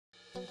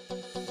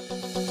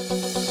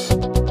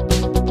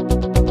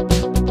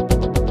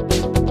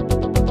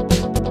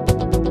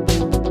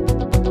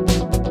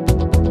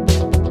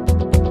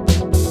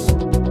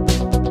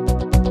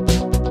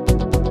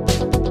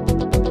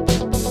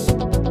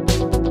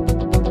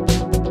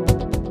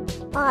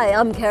Hi,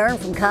 I'm Karen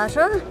from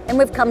Carter, and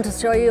we've come to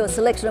show you a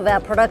selection of our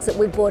products that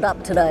we've brought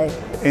up today.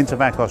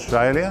 Intervac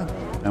Australia,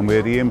 and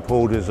we're the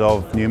importers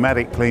of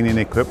pneumatic cleaning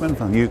equipment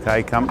from a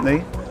UK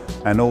company,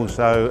 and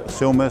also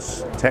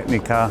Silmus,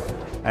 Technica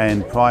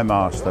and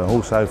Primaster,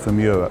 also from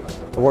Europe.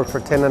 I work for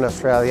Tennant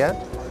Australia.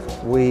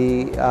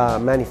 We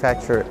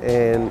manufacture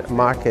and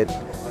market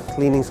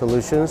cleaning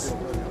solutions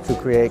to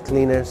create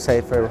cleaner,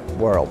 safer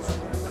worlds.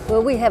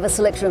 Well, we have a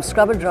selection of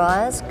scrubber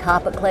dryers,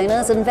 carpet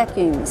cleaners and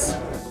vacuums.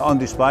 On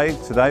display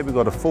today we've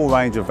got a full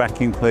range of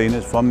vacuum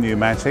cleaners from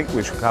Pneumatic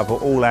which cover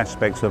all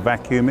aspects of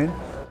vacuuming.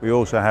 We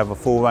also have a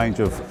full range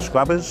of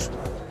scrubbers,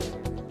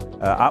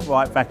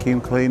 upright vacuum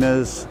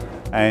cleaners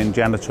and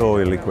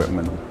janitorial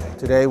equipment.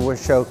 Today we're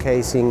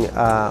showcasing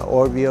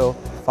Orbio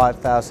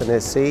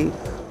 5000 SC,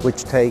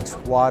 which takes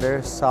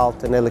water,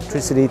 salt and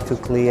electricity to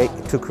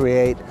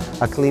create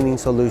a cleaning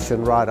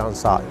solution right on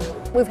site.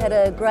 We've had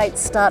a great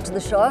start to the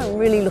show and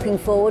really looking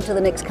forward to the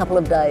next couple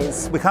of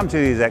days. We come to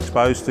these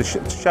expos to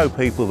show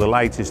people the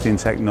latest in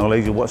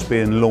technology, what's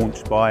being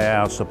launched by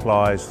our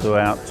suppliers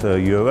throughout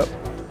Europe,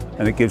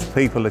 and it gives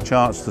people a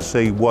chance to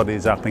see what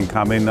is up and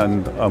coming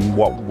and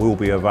what will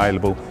be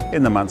available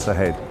in the months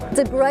ahead. It's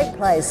a great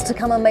place to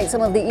come and meet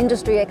some of the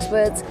industry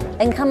experts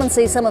and come and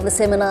see some of the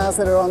seminars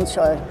that are on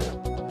show.